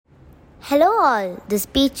Hello all, this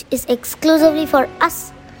speech is exclusively for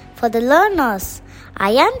us, for the learners.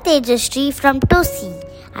 I am Tejashree from 2C.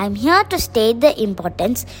 I am here to state the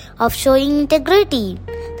importance of showing integrity.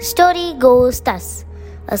 The story goes thus.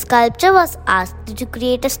 A sculptor was asked to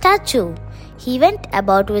create a statue. He went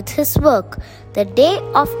about with his work. The day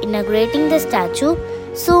of inaugurating the statue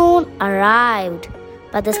soon arrived,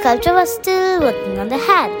 but the sculptor was still working on the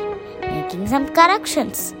head, making some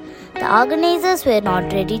corrections. The organizers were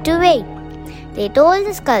not ready to wait. They told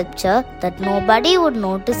the sculptor that nobody would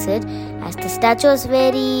notice it as the statue was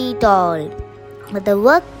very tall. But the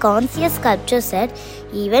work-conscious sculptor said,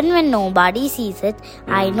 even when nobody sees it,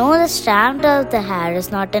 I know the strand of the hair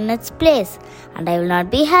is not in its place and I will not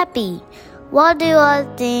be happy. What do you all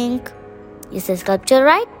think? Is the sculptor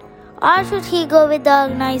right? Or should he go with the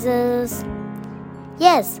organizers?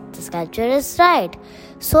 Yes, the sculptor is right.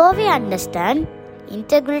 So we understand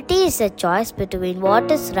integrity is a choice between what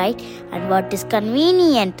is right and what is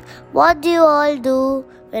convenient. What do you all do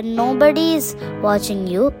when nobody is watching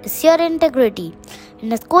you is your integrity. When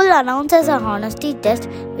the school announces a honesty test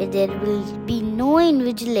where there will be no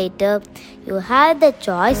invigilator, you have the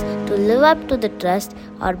choice to live up to the trust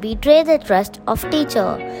or betray the trust of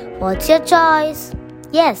teacher. What's your choice?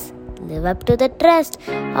 Yes, live up to the trust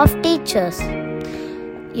of teachers.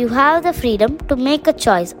 You have the freedom to make a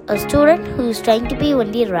choice. A student who is trying to be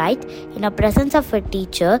only right in the presence of a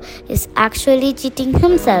teacher is actually cheating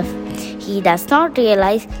himself. He does not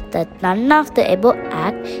realize that none of the above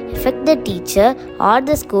act affect the teacher or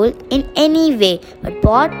the school in any way, but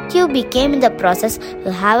what you became in the process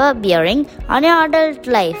will have a bearing on your adult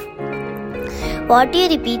life. What you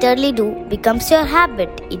repeatedly do becomes your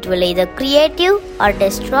habit. It will either create you or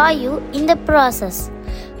destroy you in the process.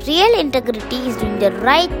 Real integrity is doing the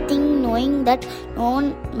right thing, knowing that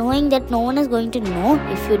no one is going to know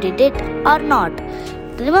if you did it or not.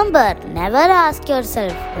 Remember, never ask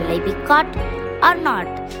yourself, will I be caught or not?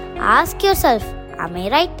 Ask yourself, am I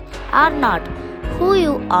right or not? Who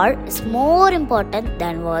you are is more important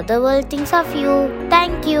than what the world thinks of you.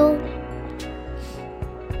 Thank you.